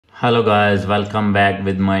Hello guys, welcome back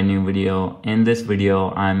with my new video. In this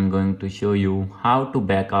video, I'm going to show you how to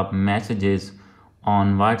back up messages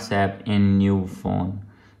on WhatsApp in new phone.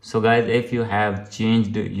 So guys, if you have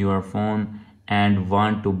changed your phone and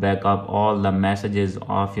want to back up all the messages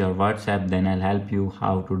of your WhatsApp, then I'll help you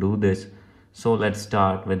how to do this. So let's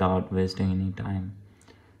start without wasting any time.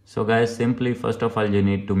 So guys, simply first of all you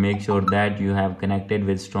need to make sure that you have connected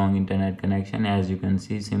with strong internet connection. As you can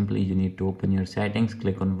see, simply you need to open your settings,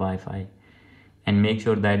 click on Wi-Fi and make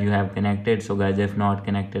sure that you have connected. So guys, if not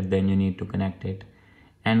connected, then you need to connect it.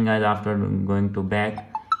 And guys, after going to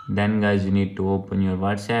back, then guys you need to open your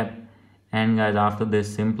WhatsApp. And guys, after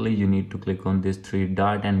this, simply you need to click on this three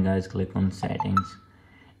dot and guys click on settings.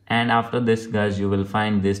 And after this guys, you will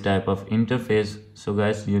find this type of interface. So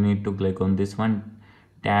guys, you need to click on this one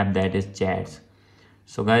tab, that is chats.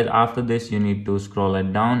 So guys, after this you need to scroll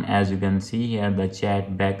it down. As you can see here, the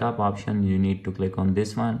chat backup option, you need to click on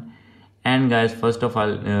this one. And guys, first of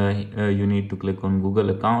all you need to click on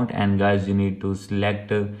Google account, and guys you need to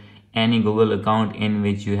select any Google account in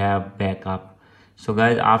which you have backup. So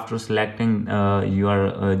guys, after selecting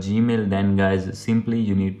your Gmail, then guys simply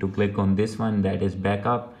you need to click on this one, that is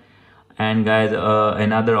backup. And guys,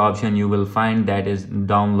 another option you will find, that is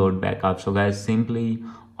download backup. So guys, simply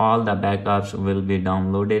all the backups will be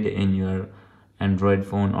downloaded in your Android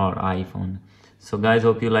phone or iPhone. So guys,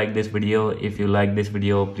 hope you like this video. If you like this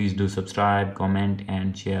video, please do subscribe, comment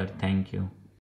and share. Thank you.